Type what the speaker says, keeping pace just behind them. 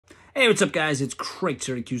Hey, what's up, guys? It's Craig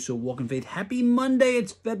Syracuse, Walk in Faith. Happy Monday.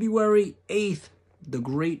 It's February 8th, the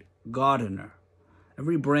great gardener.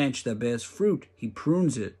 Every branch that bears fruit, he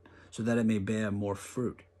prunes it so that it may bear more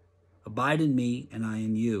fruit. Abide in me and I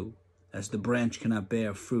in you, as the branch cannot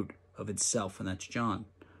bear fruit of itself, and that's John.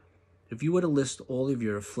 If you were to list all of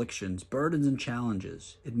your afflictions, burdens, and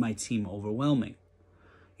challenges, it might seem overwhelming.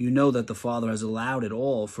 You know that the Father has allowed it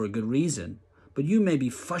all for a good reason, but you may be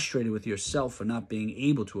frustrated with yourself for not being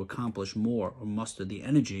able to accomplish more or muster the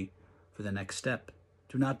energy for the next step.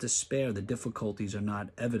 Do not despair. The difficulties are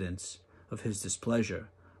not evidence of his displeasure,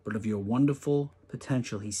 but of your wonderful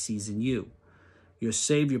potential he sees in you. Your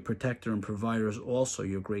Savior, Protector, and Provider is also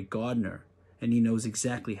your great gardener, and he knows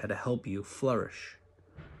exactly how to help you flourish.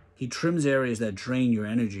 He trims areas that drain your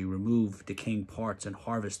energy, remove decaying parts, and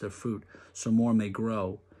harvest their fruit so more may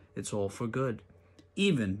grow. It's all for good,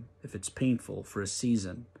 even if it's painful for a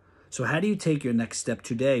season. So how do you take your next step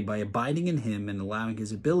today? By abiding in him and allowing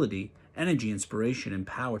his ability, energy, inspiration, and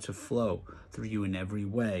power to flow through you in every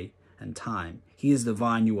way and time. He is the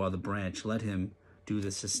vine, you are the branch. Let him do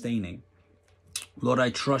the sustaining. Lord, I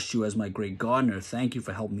trust you as my great gardener. Thank you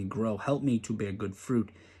for helping me grow. Help me to bear good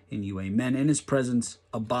fruit in you. Amen. In his presence,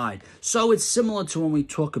 abide. So it's similar to when we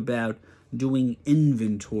talk about doing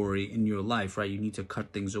inventory in your life, right? You need to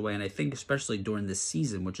cut things away. And I think especially during this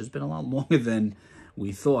season, which has been a lot longer than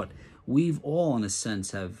we thought, we've all, in a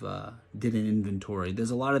sense, have did an inventory.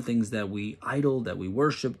 There's a lot of things that we idled, that we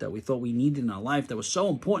worshiped, that we thought we needed in our life, that was so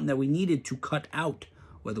important that we needed to cut out.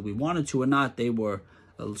 Whether we wanted to or not, they were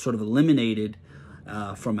sort of eliminated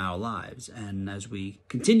from our lives. And as we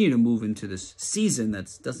continue to move into this season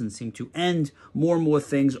that doesn't seem to end, more and more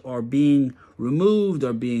things are being removed,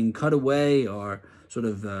 or being cut away, or sort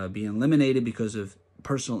of being eliminated because of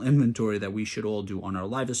personal inventory that we should all do on our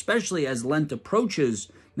life, especially as Lent approaches.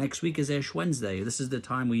 Next week is Ash Wednesday. This is the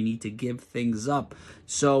time we need to give things up.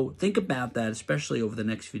 So think about that, especially over the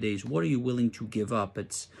next few days. What are you willing to give up?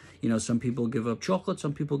 It's, you know, some people give up chocolate,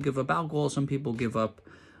 some people give up alcohol, some people give up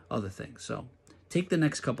other things. So take the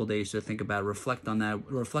next couple days to think about, reflect on that,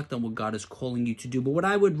 reflect on what God is calling you to do. But what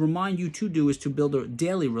I would remind you to do is to build a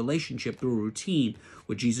daily relationship through a routine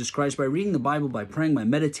with Jesus Christ by reading the Bible, by praying, by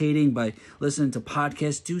meditating, by listening to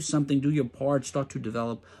podcasts. Do something, do your part, start to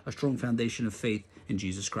develop a strong foundation of faith in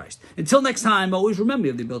Jesus Christ. Until next time, always remember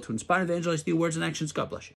you have the ability to inspire, evangelize through words and actions. God bless you.